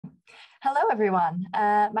Hello, everyone.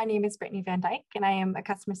 My name is Brittany Van Dyke, and I am a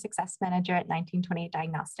Customer Success Manager at 1928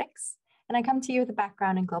 Diagnostics, and I come to you with a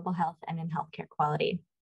background in global health and in healthcare quality.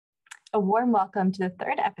 A warm welcome to the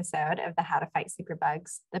third episode of the How to Fight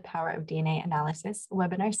Superbugs, the Power of DNA Analysis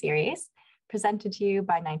webinar series, presented to you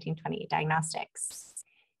by 1928 Diagnostics.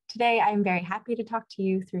 Today, I am very happy to talk to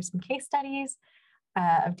you through some case studies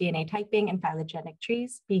of DNA typing and phylogenetic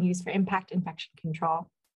trees being used for impact infection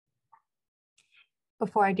control.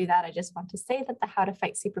 Before I do that, I just want to say that the How to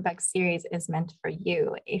Fight Superbugs series is meant for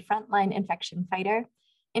you, a frontline infection fighter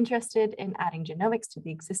interested in adding genomics to the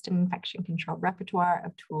existing infection control repertoire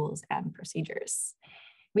of tools and procedures.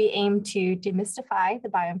 We aim to demystify the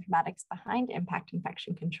bioinformatics behind impact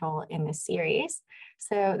infection control in this series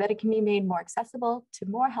so that it can be made more accessible to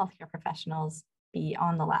more healthcare professionals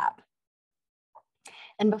beyond the lab.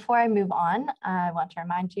 And before I move on, I want to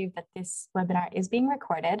remind you that this webinar is being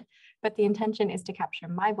recorded, but the intention is to capture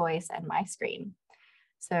my voice and my screen.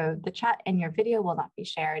 So the chat and your video will not be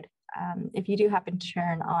shared. If you do happen to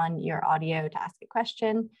turn on your audio to ask a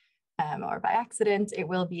question or by accident, it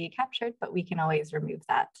will be captured, but we can always remove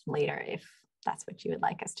that later if that's what you would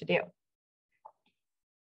like us to do.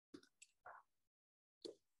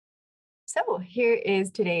 So here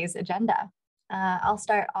is today's agenda. I'll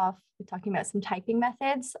start off with talking about some typing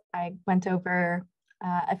methods. I went over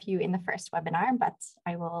a few in the first webinar, but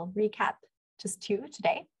I will recap just two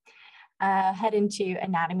today. Head into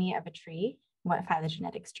anatomy of a tree, what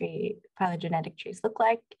phylogenetic trees look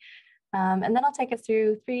like. And then I'll take us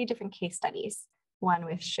through three different case studies, one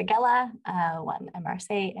with Shigella, one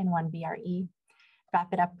MRSA, and one VRE.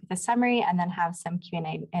 Wrap it up with a summary and then have some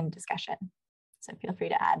Q&A and discussion. So feel free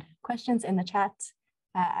to add questions in the chat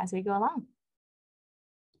as we go along.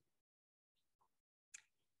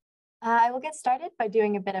 I will get started by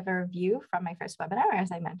doing a bit of a review from my first webinar,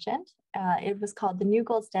 as I mentioned. It was called The New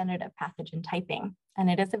Gold Standard of Pathogen Typing, and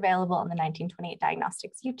it is available on the 1928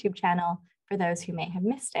 Diagnostics YouTube channel for those who may have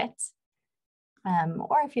missed it,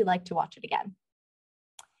 or if you'd like to watch it again.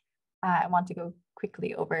 I want to go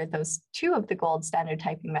quickly over those two of the gold standard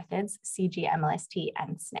typing methods, CG-MLST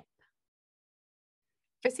and SNP.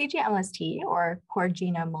 For CG-MLST, or core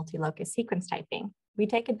genome multi-locus sequence typing, we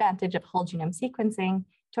take advantage of whole genome sequencing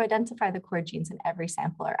to identify the core genes in every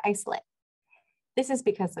sample or isolate. This is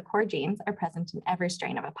because the core genes are present in every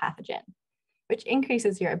strain of a pathogen, which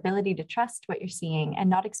increases your ability to trust what you're seeing and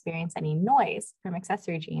not experience any noise from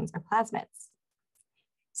accessory genes or plasmids.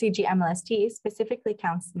 CG-MLST specifically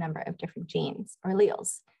counts the number of different genes or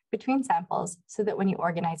alleles between samples so that when you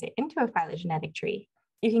organize it into a phylogenetic tree,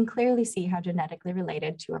 you can clearly see how genetically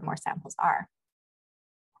related two or more samples are.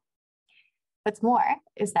 What's more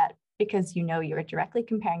is that because you know you're directly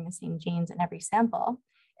comparing the same genes in every sample,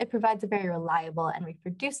 it provides a very reliable and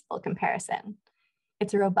reproducible comparison.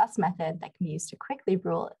 It's a robust method that can be used to quickly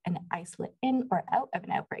rule an isolate in or out of an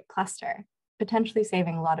outbreak cluster, potentially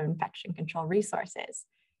saving a lot of infection control resources,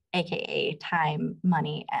 aka time,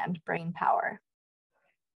 money, and brain power.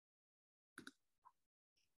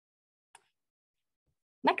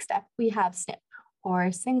 Next up, we have SNP,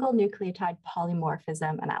 or single nucleotide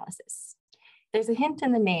polymorphism analysis. There's a hint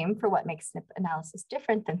in the name for what makes SNP analysis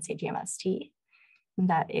different than CG-MLST, and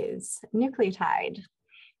that is nucleotide.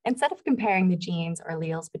 Instead of comparing the genes or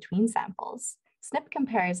alleles between samples, SNP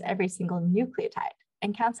compares every single nucleotide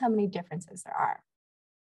and counts how many differences there are.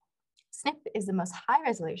 SNP is the most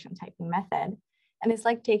high-resolution typing method, and it's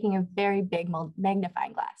like taking a very big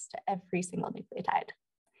magnifying glass to every single nucleotide.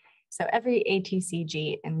 So every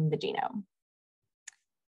ATCG in the genome.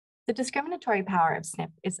 The discriminatory power of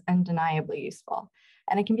SNP is undeniably useful,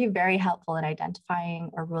 and it can be very helpful in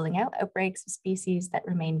identifying or ruling out outbreaks of species that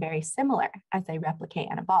remain very similar as they replicate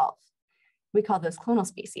and evolve. We call those clonal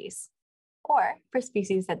species, or for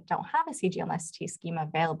species that don't have a CG-MLST schema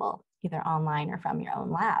available, either online or from your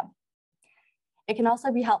own lab. It can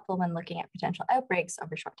also be helpful when looking at potential outbreaks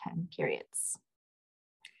over short time periods.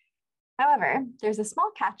 However, there's a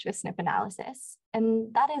small catch with SNP analysis,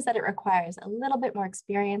 and that is that it requires a little bit more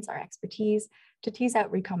experience or expertise to tease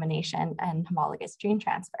out recombination and homologous gene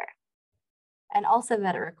transfer. And also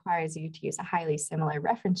that it requires you to use a highly similar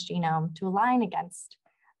reference genome to align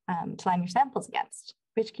your samples against,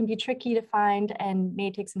 which can be tricky to find and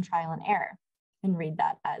may take some trial and error, and read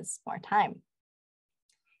that as more time.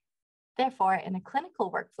 Therefore, in a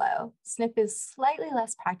clinical workflow, SNP is slightly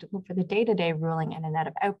less practical for the day-to-day ruling in and out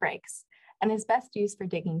of outbreaks, and is best used for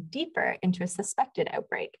digging deeper into a suspected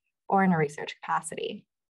outbreak or in a research capacity.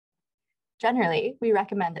 Generally, we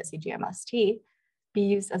recommend that CG-MLST be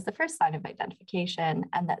used as the first line of identification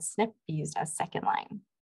and that SNP be used as second line.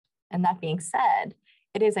 And that being said,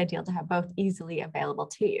 it is ideal to have both easily available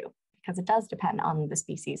to you because it does depend on the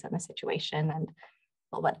species and the situation and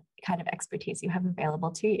what kind of expertise you have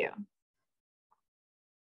available to you.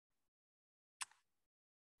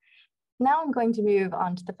 Now I'm going to move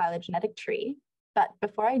on to the phylogenetic tree, but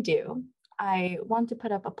before I do, I want to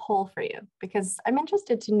put up a poll for you because I'm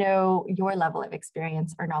interested to know your level of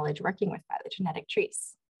experience or knowledge working with phylogenetic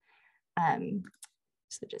trees.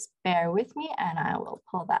 So just bear with me and I will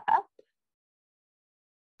pull that up.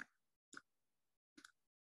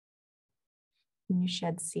 You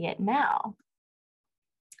should see it now.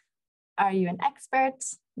 Are you an expert,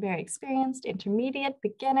 very experienced, intermediate,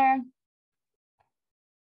 beginner?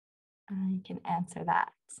 You can answer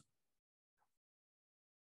that.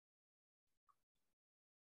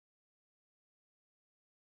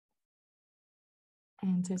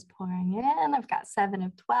 Answers pouring in. I've got 7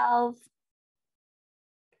 of 12.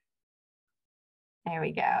 There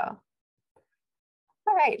we go.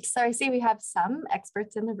 All right, so I see we have some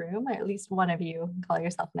experts in the room, or at least one of you call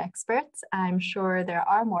yourself an expert. I'm sure there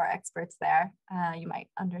are more experts there. You might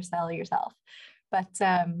undersell yourself, but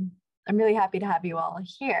I'm really happy to have you all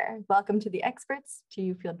here. Welcome to the experts.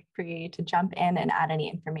 You feel free to jump in and add any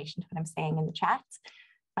information to what I'm saying in the chat.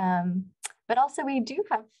 But also we do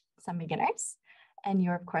have some beginners, and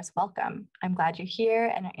you're of course welcome. I'm glad you're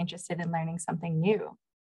here and are interested in learning something new.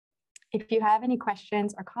 If you have any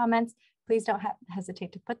questions or comments, please don't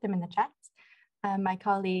hesitate to put them in the chat. My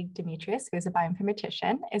colleague Demetrius, who is a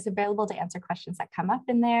bioinformatician, is available to answer questions that come up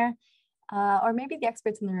in there, or maybe the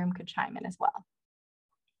experts in the room could chime in as well.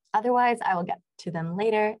 Otherwise, I will get to them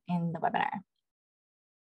later in the webinar.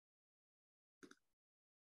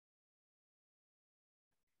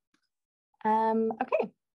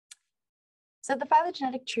 Okay, so the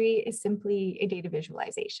phylogenetic tree is simply a data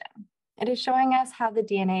visualization. It is showing us how the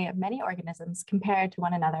DNA of many organisms compare to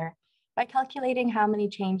one another by calculating how many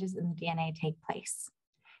changes in the DNA take place.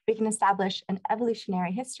 We can establish an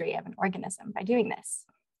evolutionary history of an organism by doing this,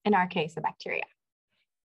 in our case, a bacteria.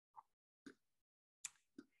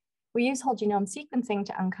 We use whole genome sequencing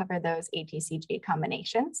to uncover those ATCG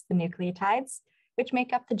combinations, the nucleotides, which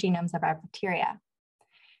make up the genomes of our bacteria.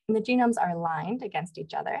 And the genomes are aligned against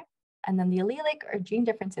each other, and then the allelic or gene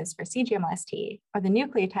differences for CGMLST or the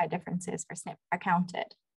nucleotide differences for SNP are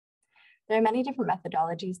counted. There are many different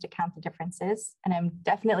methodologies to count the differences, and I'm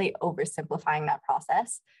definitely oversimplifying that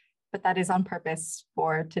process, but that is on purpose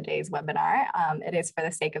for today's webinar. It is for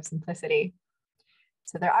the sake of simplicity.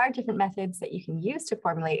 So there are different methods that you can use to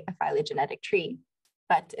formulate a phylogenetic tree,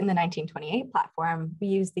 but in the 1928 platform, we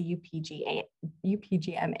use the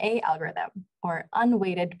UPGMA algorithm, or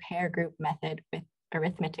unweighted pair group method with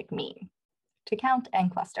arithmetic mean, to count and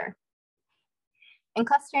cluster. And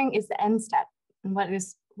clustering is the end step, and what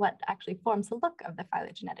actually forms the look of the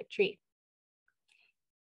phylogenetic tree.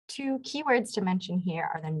 2 keywords to mention here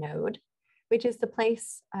are the node, which is the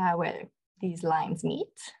place where these lines meet,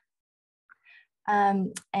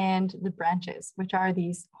 and the branches, which are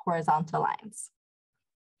these horizontal lines.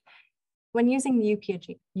 When using the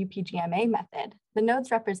UPGMA method, the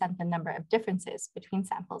nodes represent the number of differences between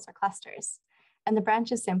samples or clusters, and the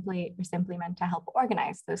branches are simply meant to help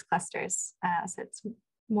organize those clusters, so it's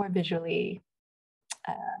more visually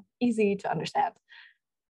easy to understand.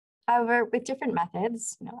 However, with different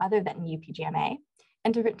methods, other than UPGMA,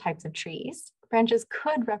 and different types of trees, branches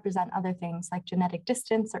could represent other things like genetic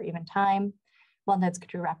distance or even time, while nodes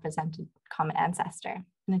could represent a common ancestor,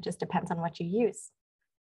 and it just depends on what you use.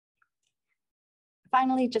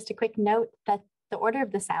 Finally, just a quick note that the order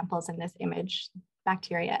of the samples in this image,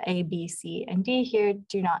 bacteria A, B, C, and D here,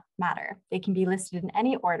 do not matter. They can be listed in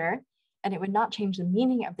any order, and it would not change the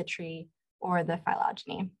meaning of the tree or the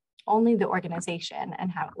phylogeny, only the organization and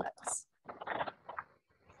how it looks.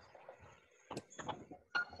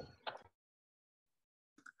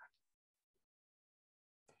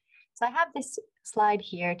 So I have this slide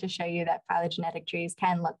here to show you that phylogenetic trees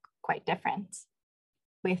can look quite different,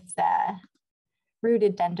 with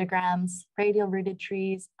rooted dendrograms, radial rooted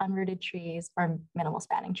trees, unrooted trees, or minimal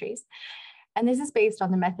spanning trees. And this is based on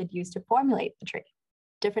the method used to formulate the tree.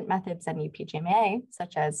 Different methods than UPGMA,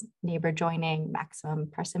 such as neighbor joining,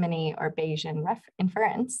 maximum parsimony, or Bayesian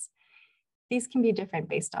inference, these can be different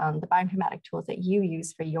based on the bioinformatic tools that you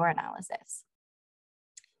use for your analysis.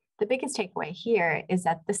 The biggest takeaway here is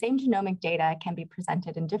that the same genomic data can be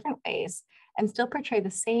presented in different ways and still portray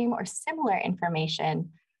the same or similar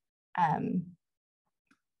information.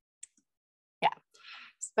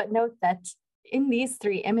 But note that in these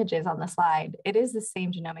 3 images on the slide, it is the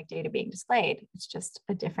same genomic data being displayed. It's just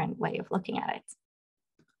a different way of looking at it.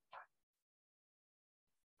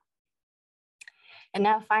 And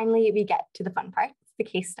now finally, we get to the fun part, the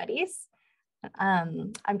case studies.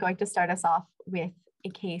 I'm going to start us off with a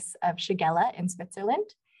case of Shigella in Switzerland,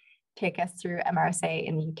 take us through MRSA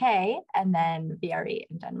in the UK, and then VRE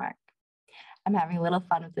in Denmark. I'm having a little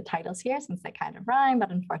fun with the titles here since they kind of rhyme,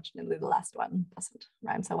 but unfortunately the last one doesn't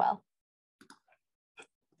rhyme so well.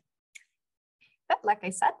 But like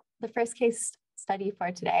I said, the first case study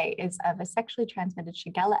for today is of a sexually transmitted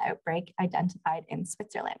Shigella outbreak identified in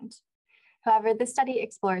Switzerland. However, this study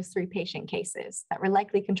explores 3 patient cases that were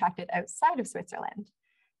likely contracted outside of Switzerland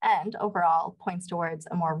and overall points towards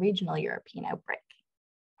a more regional European outbreak.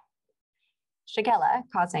 Shigella,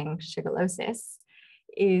 causing shigellosis,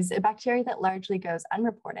 is a bacteria that largely goes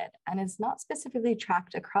unreported and is not specifically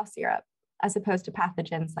tracked across Europe, as opposed to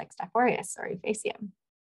pathogens like Staph aureus or Ephesium.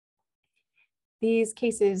 These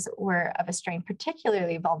cases were of a strain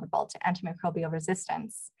particularly vulnerable to antimicrobial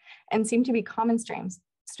resistance and seem to be common strains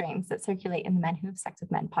that circulate in the men who have sex with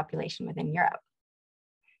men population within Europe.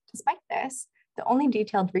 Despite this, the only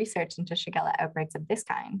detailed research into Shigella outbreaks of this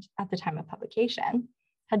kind at the time of publication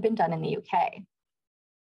had been done in the UK.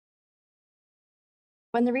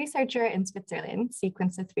 When the researcher in Switzerland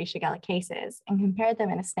sequenced the 3 Shigella cases and compared them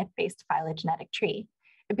in a SNP-based phylogenetic tree,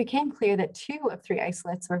 it became clear that 2 of 3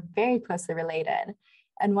 isolates were very closely related,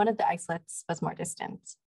 and one of the isolates was more distant.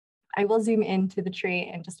 I will zoom into the tree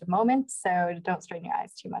in just a moment, so don't strain your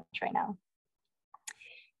eyes too much right now.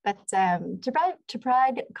 But to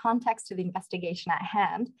provide context to the investigation at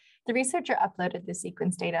hand, the researcher uploaded the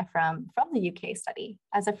sequence data from the UK study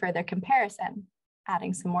as a further comparison,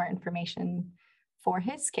 adding some more information for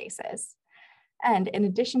his cases. And in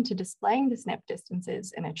addition to displaying the SNP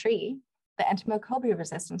distances in a tree, the antimicrobial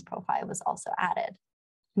resistance profile was also added.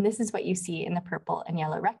 And this is what you see in the purple and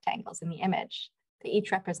yellow rectangles in the image. They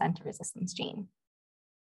each represent a resistance gene.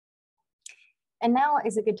 And now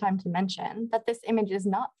is a good time to mention that this image is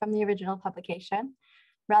not from the original publication.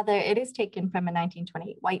 Rather, it is taken from a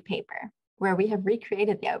 1928 white paper, where we have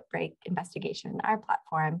recreated the outbreak investigation in our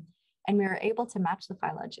platform, and we were able to match the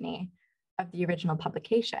phylogeny of the original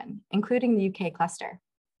publication, including the UK cluster.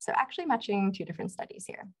 So actually matching 2 different studies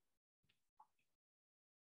here.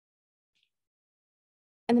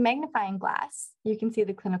 In the magnifying glass, you can see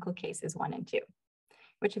the clinical cases 1 and 2,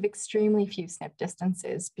 which have extremely few SNP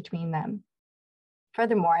distances between them.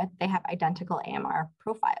 Furthermore, they have identical AMR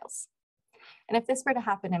profiles. And if this were to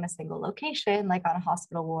happen in a single location, like on a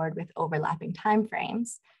hospital ward with overlapping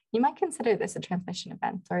timeframes, you might consider this a transmission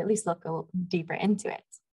event, or at least look a little deeper into it.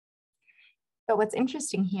 But what's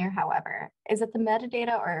interesting here, however, is that the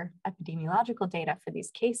metadata or epidemiological data for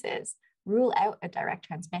these cases rule out a direct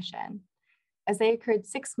transmission, as they occurred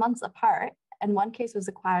 6 months apart, and one case was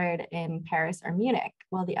acquired in Paris or Munich,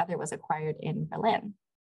 while the other was acquired in Berlin.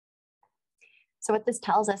 So what this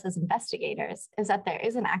tells us as investigators is that there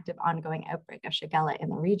is an active ongoing outbreak of Shigella in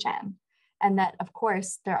the region, and that, of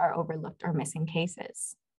course, there are overlooked or missing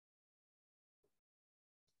cases.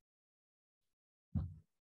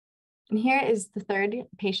 And here is the 3rd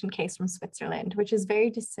patient case from Switzerland, which is very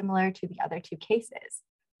dissimilar to the other 2 cases.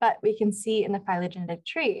 But we can see in the phylogenetic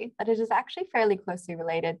tree that it is actually fairly closely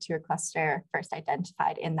related to a cluster first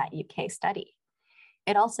identified in that UK study.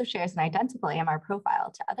 It also shares an identical AMR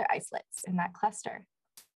profile to other isolates in that cluster.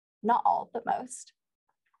 Not all, but most.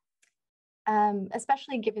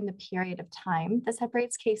 Especially given the period of time that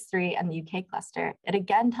separates case 3 and the UK cluster, it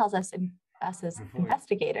again tells us as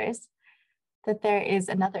investigators that there is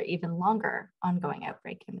another even longer ongoing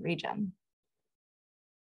outbreak in the region.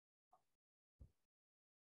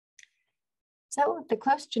 So the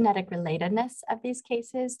close genetic relatedness of these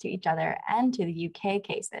cases to each other and to the UK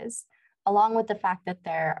cases, along with the fact that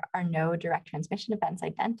there are no direct transmission events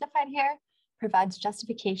identified here, provides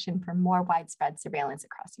justification for more widespread surveillance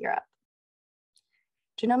across Europe.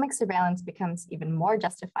 Genomic surveillance becomes even more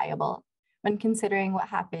justifiable when considering what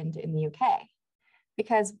happened in the UK,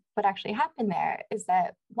 because what actually happened there is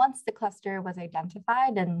that once the cluster was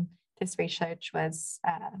identified and this research was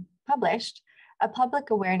published, a public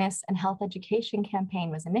awareness and health education campaign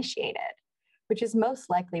was initiated, which is most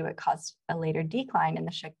likely what caused a later decline in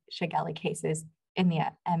the Shigella cases in the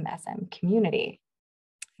MSM community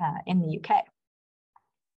in the UK.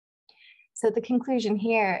 So the conclusion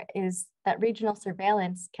here is that regional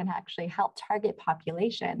surveillance can actually help target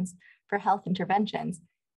populations for health interventions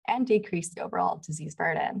and decrease the overall disease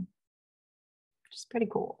burden, which is pretty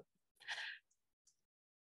cool.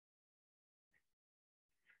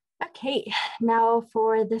 Okay, now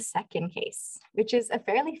for the second case, which is a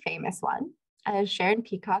fairly famous one, as Sharon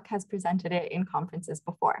Peacock has presented it in conferences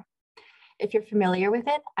before. If you're familiar with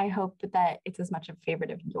it, I hope that it's as much a favorite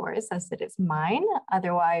of yours as it is mine.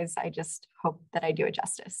 Otherwise, I just hope that I do it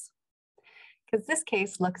justice. because this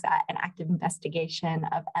case looks at an active investigation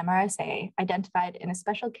of MRSA identified in a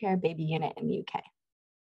special care baby unit in the UK.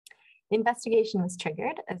 The investigation was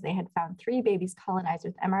triggered as they had found 3 babies colonized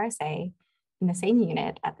with MRSA in the same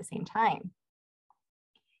unit at the same time.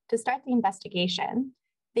 To start the investigation,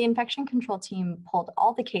 the infection control team pulled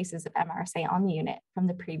all the cases of MRSA on the unit from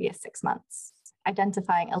the previous 6 months,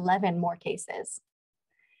 identifying 11 more cases.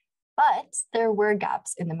 But there were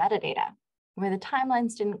gaps in the metadata, where the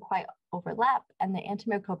timelines didn't quite overlap and the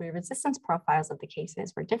antimicrobial resistance profiles of the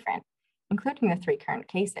cases were different, including the 3 current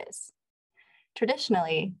cases.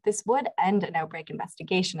 Traditionally, this would end an outbreak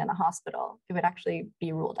investigation in a hospital. It would actually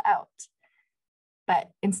be ruled out.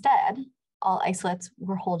 But instead, all isolates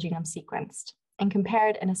were whole genome sequenced and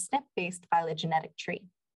compared in a SNP-based phylogenetic tree.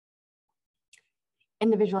 In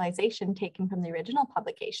the visualization taken from the original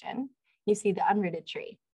publication, you see the unrooted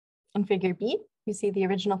tree. In figure B, you see the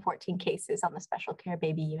original 14 cases on the special care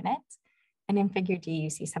baby unit. And in figure D, you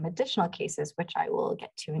see some additional cases, which I will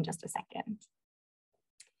get to in just a second.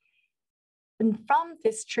 And from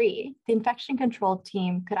this tree, the infection control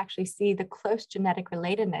team could actually see the close genetic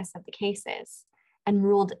relatedness of the cases and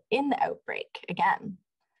ruled in the outbreak again,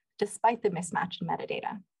 despite the mismatch in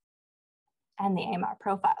metadata and the AMR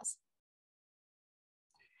profiles.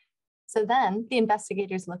 So then the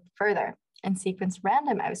investigators looked further and sequenced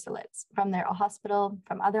random isolates from their hospital,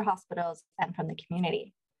 from other hospitals, and from the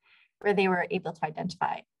community, where they were able to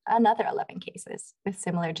identify another 11 cases with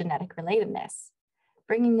similar genetic relatedness,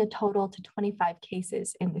 bringing the total to 25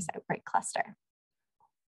 cases in this outbreak cluster.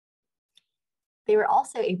 They were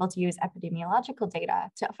also able to use epidemiological data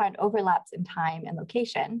to find overlaps in time and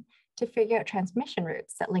location to figure out transmission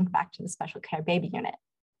routes that link back to the special care baby unit,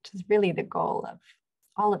 which is really the goal of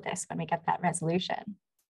all of this when we get that resolution.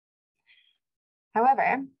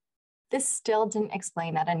 However, this still didn't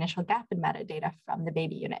explain that initial gap in metadata from the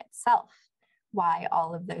baby unit itself, why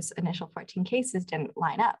all of those initial 14 cases didn't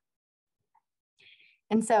line up.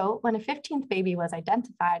 And so when a 15th baby was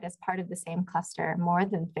identified as part of the same cluster more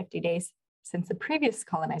than 50 days since the previous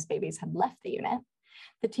colonized babies had left the unit,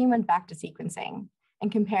 the team went back to sequencing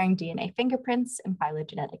and comparing DNA fingerprints and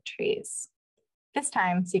phylogenetic trees, this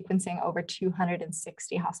time sequencing over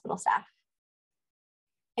 260 hospital staff.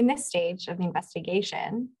 In this stage of the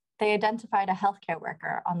investigation, they identified a healthcare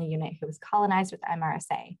worker on the unit who was colonized with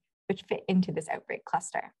MRSA, which fit into this outbreak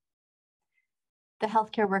cluster. The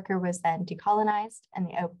healthcare worker was then decolonized and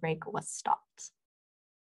the outbreak was stopped.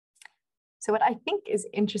 So what I think is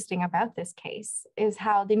interesting about this case is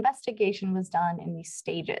how the investigation was done in these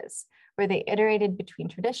stages, where they iterated between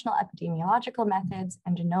traditional epidemiological methods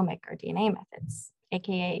and genomic or DNA methods,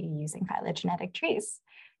 aka using phylogenetic trees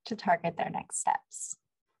to target their next steps.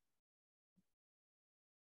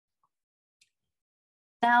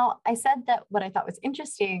 Now, I said that what I thought was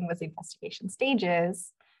interesting was the investigation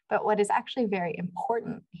stages, but what is actually very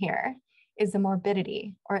important here is the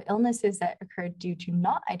morbidity or illnesses that occurred due to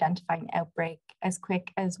not identifying the outbreak as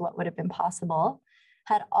quick as what would have been possible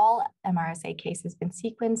had all MRSA cases been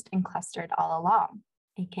sequenced and clustered all along,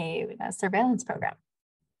 aka in a surveillance program.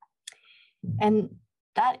 And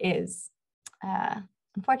that is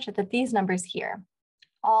unfortunate that these numbers here,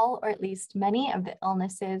 all or at least many of the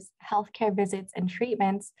illnesses, healthcare visits, and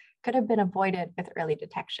treatments could have been avoided with early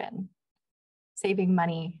detection, saving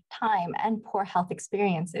money, time, and poor health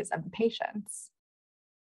experiences of the patients.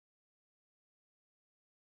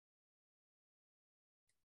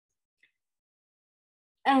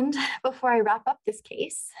 And before I wrap up this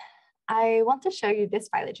case, I want to show you this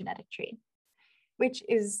phylogenetic tree, which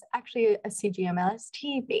is actually a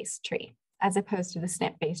CGMLST-based tree, as opposed to the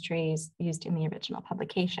SNP-based trees used in the original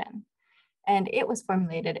publication. And it was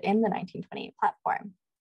formulated in the 1928 platform.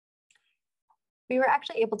 We were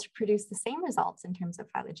actually able to produce the same results in terms of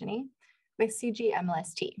phylogeny with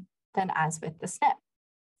CGMLST than as with the SNP,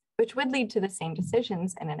 which would lead to the same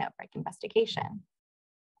decisions in an outbreak investigation.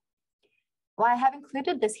 Why I have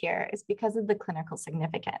included this here is because of the clinical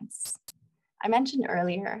significance. I mentioned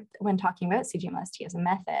earlier when talking about CGMLST as a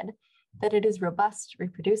method that it is robust,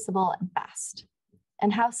 reproducible, and fast,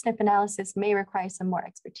 and how SNP analysis may require some more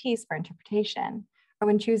expertise for interpretation or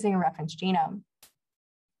when choosing a reference genome.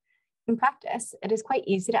 In practice, it is quite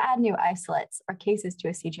easy to add new isolates or cases to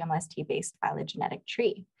a CGMLST-based phylogenetic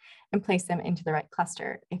tree and place them into the right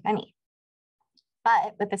cluster, if any.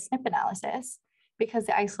 But with the SNP analysis, because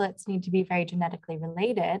the isolates need to be very genetically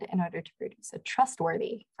related in order to produce a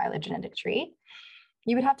trustworthy phylogenetic tree,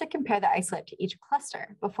 you would have to compare the isolate to each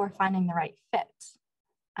cluster before finding the right fit.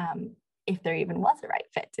 If there even was a right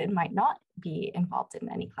fit, it might not be involved in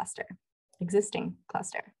any cluster, existing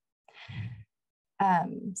cluster.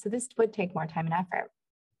 So this would take more time and effort.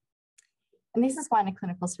 And this is why in a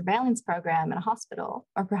clinical surveillance program in a hospital,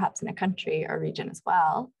 or perhaps in a country or region as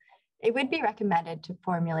well, it would be recommended to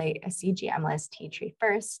formulate a CG-MLST tree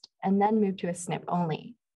first and then move to a SNP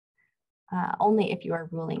only if you are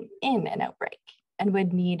ruling in an outbreak and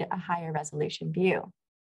would need a higher resolution view.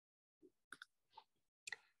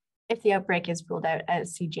 If the outbreak is ruled out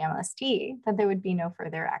as CG-MLST, then there would be no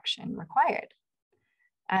further action required.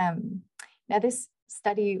 Now, this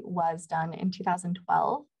study was done in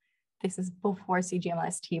 2012. This is before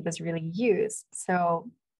CG-MLST was really used. So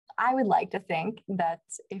I would like to think that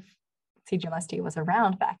if CG-MLST was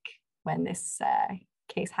around back when this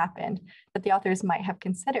case happened, that the authors might have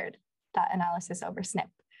considered that analysis over SNP,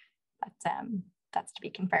 but that's to be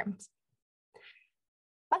confirmed.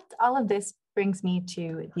 But all of this brings me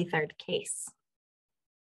to the third case.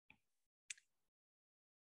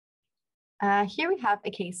 Here we have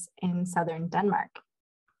a case in southern Denmark.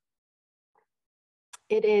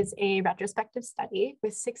 It is a retrospective study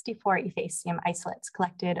with 64 ephasium isolates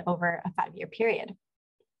collected over a 5-year period,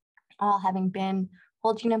 all having been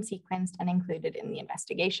whole genome sequenced and included in the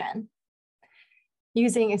investigation.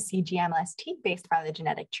 Using a CG-MLST-based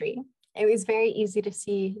phylogenetic tree, it was very easy to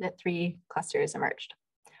see that 3 clusters emerged,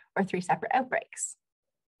 or 3 separate outbreaks.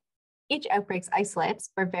 Each outbreak's isolates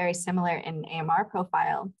were very similar in AMR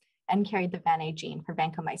profile and carried the VAN-A gene for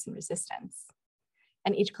vancomycin resistance.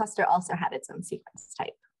 And each cluster also had its own sequence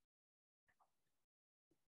type.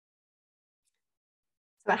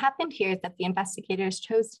 So what happened here is that the investigators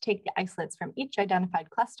chose to take the isolates from each identified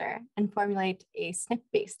cluster and formulate a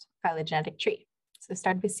SNP-based phylogenetic tree. So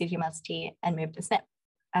started with CG-MLST and moved to SNP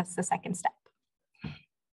as the second step.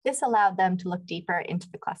 This allowed them to look deeper into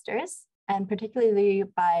the clusters, and particularly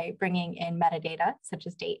by bringing in metadata, such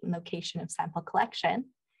as date and location of sample collection,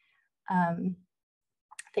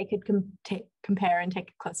 they could compare and take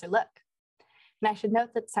a closer look. And I should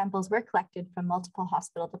note that samples were collected from multiple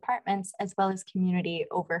hospital departments as well as community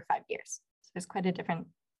over 5 years. So there's quite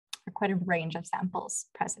a range of samples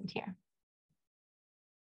present here.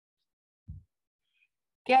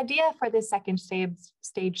 The idea for this second stage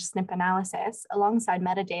SNP analysis alongside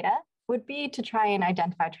metadata would be to try and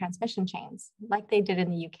identify transmission chains like they did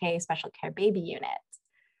in the UK Special Care Baby Unit.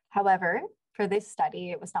 However, for this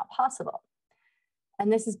study, it was not possible.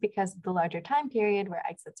 And this is because of the larger time period where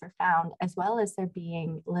isolates are found, as well as there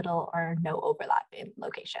being little or no overlap in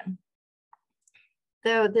location.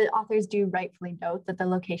 Though the authors do rightfully note that the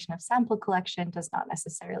location of sample collection does not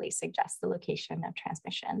necessarily suggest the location of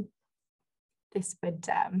transmission. This would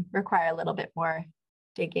require a little bit more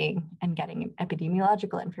digging and getting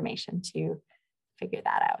epidemiological information to figure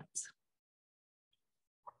that out.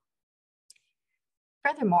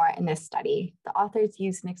 Furthermore, in this study, the authors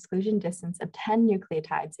used an exclusion distance of 10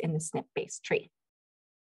 nucleotides in the SNP-based tree.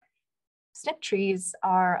 SNP trees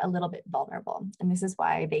are a little bit vulnerable, and this is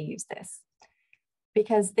why they use this,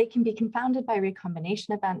 because they can be confounded by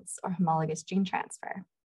recombination events or homologous gene transfer,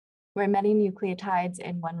 where many nucleotides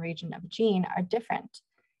in one region of a gene are different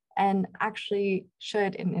and actually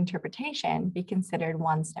should, in interpretation, be considered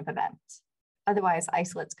one SNP event. Otherwise,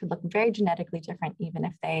 isolates could look very genetically different even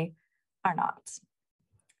if they are not.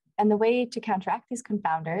 And the way to counteract these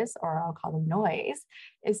confounders, or I'll call them noise,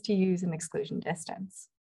 is to use an exclusion distance.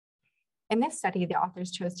 In this study, the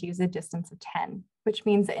authors chose to use a distance of 10, which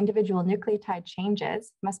means that individual nucleotide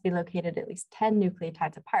changes must be located at least 10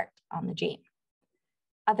 nucleotides apart on the gene.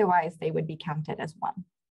 Otherwise, they would be counted as one.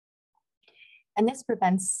 And this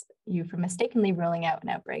prevents you from mistakenly ruling out an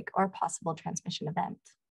outbreak or possible transmission event.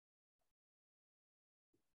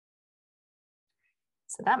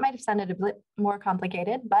 So that might have sounded a bit more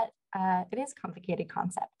complicated, but it is a complicated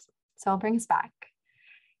concept. So I'll bring us back.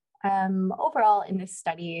 Overall, in this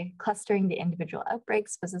study, clustering the individual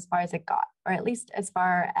outbreaks was as far as it got, or at least as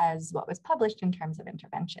far as what was published in terms of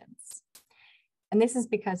interventions. And this is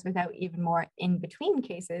because without even more in-between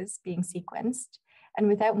cases being sequenced, and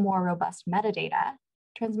without more robust metadata,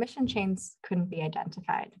 transmission chains couldn't be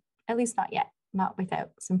identified, at least not yet, not without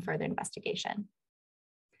some further investigation.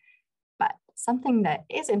 But something that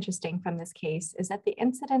is interesting from this case is that the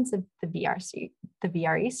incidence of the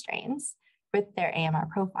VRE strains with their AMR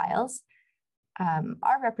profiles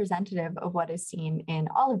are representative of what is seen in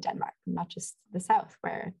all of Denmark, not just the south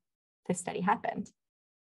where this study happened,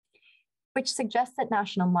 which suggests that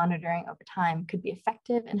national monitoring over time could be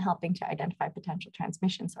effective in helping to identify potential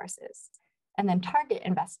transmission sources, and then target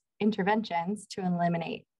interventions to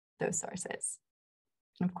eliminate those sources.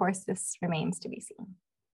 And of course, this remains to be seen.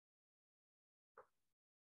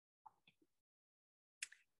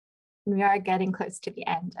 We are getting close to the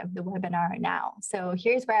end of the webinar now. So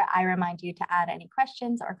here's where I remind you to add any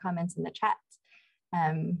questions or comments in the chat.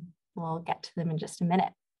 We'll get to them in just a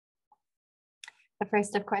minute. But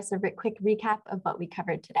first, of course, a quick recap of what we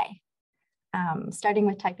covered today. Starting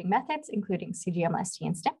with typing methods, including CGML-ST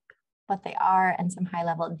and SNP, what they are and some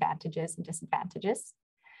high-level advantages and disadvantages.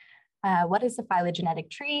 What is a phylogenetic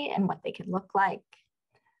tree and what they can look like,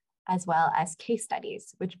 as well as case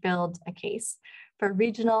studies, which build a case for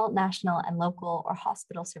regional, national, and local or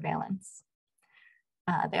hospital surveillance.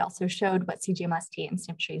 They also showed what CGML-ST and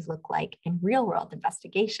SNP trees look like in real-world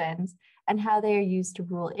investigations and how they are used to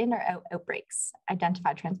rule in or out outbreaks,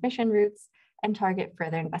 identify transmission routes, and target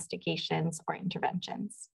further investigations or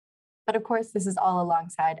interventions. But of course, this is all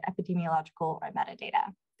alongside epidemiological or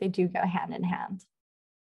metadata. They do go hand in hand.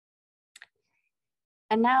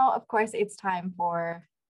 And now, of course, it's time for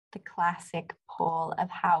the classic poll of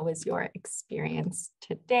how was your experience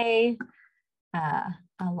today?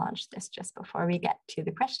 I'll launch this just before we get to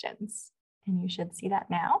the questions, and you should see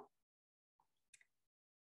that now.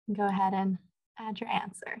 Go ahead and add your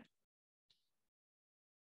answer,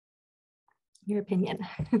 your opinion.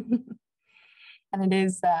 And it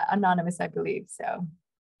is anonymous, I believe, so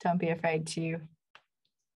don't be afraid to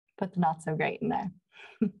put the not so great in there.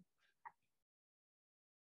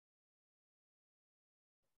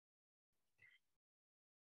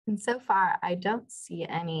 And so far, I don't see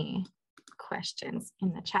any questions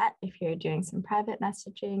in the chat. If you're doing some private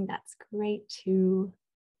messaging, that's great too.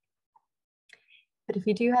 But if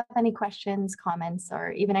you do have any questions, comments,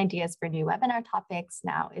 or even ideas for new webinar topics,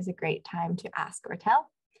 now is a great time to ask or tell.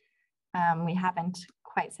 We haven't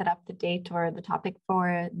quite set up the date or the topic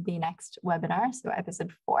for the next webinar, so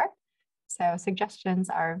episode 4. So suggestions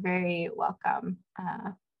are very welcome.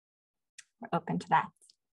 We're open to that.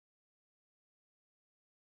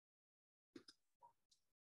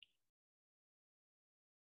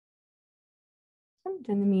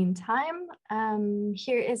 In the meantime,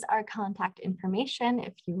 here is our contact information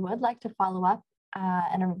if you would like to follow up,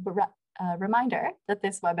 and a reminder that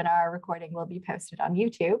this webinar recording will be posted on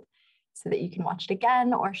YouTube so that you can watch it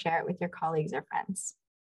again or share it with your colleagues or friends.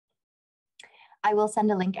 I will send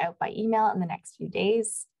a link out by email in the next few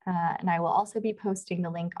days, and I will also be posting the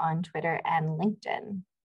link on Twitter and LinkedIn.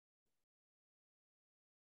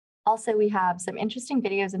 Also, we have some interesting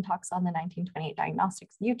videos and talks on the 1928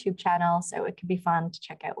 Diagnostics YouTube channel, so it could be fun to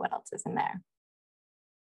check out what else is in there.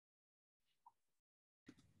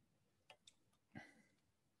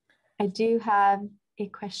 I do have a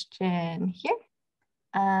question here.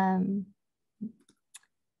 Can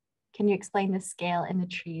you explain the scale in the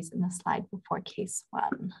trees in the slide before case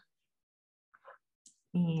 1?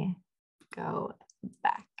 Let me go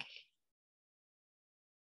back.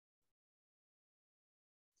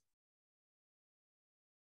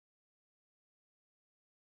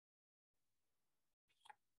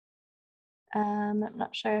 I'm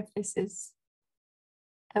not sure if this is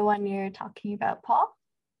the one you're talking about, Paul.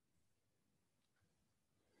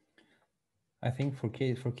 I think for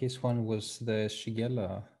case 1 was the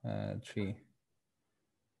Shigella tree.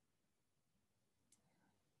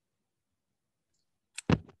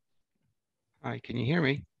 Hi, can you hear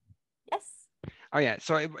me? Yes. Oh yeah,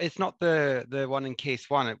 so it's not the one in case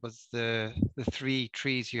 1. It was the 3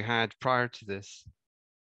 trees you had prior to this.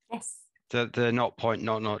 Yes. The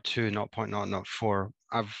 0.002, 0.004.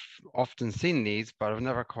 I've often seen these, but I'm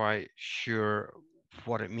never quite sure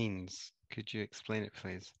what it means. Could you explain it,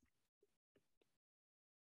 please?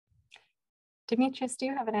 Demetrius, do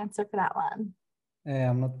you have an answer for that one?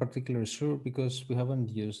 I'm not particularly sure because we haven't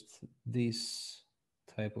used this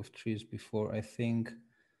type of trees before. I think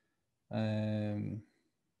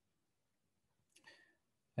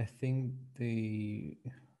the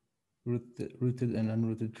rooted and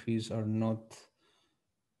unrooted trees are not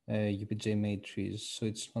UPJ-made trees, so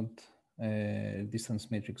it's not a distance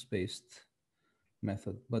matrix based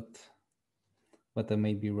method, but I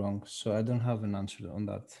may be wrong, so I don't have an answer on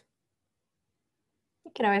that.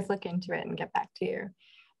 You can always look into it and get back to you,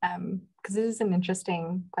 because this is an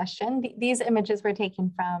interesting question. These images were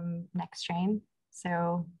taken from NextStrain,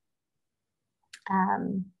 so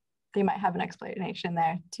they might have an explanation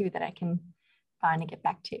there too that I can find and get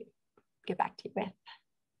back to you with.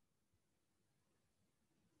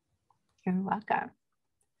 You're welcome. Are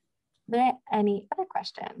there any other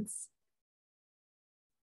questions?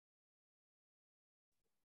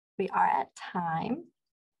 We are at time,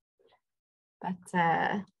 but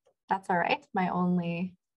that's all right. My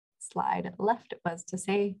only slide left was to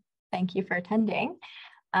say thank you for attending.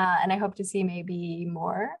 And I hope to see maybe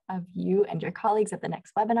more of you and your colleagues at the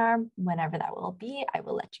next webinar. Whenever that will be, I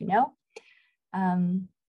will let you know.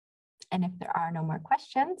 And if there are no more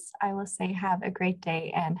questions, I will say have a great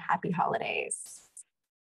day and happy holidays.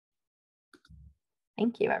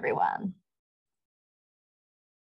 Thank you, everyone.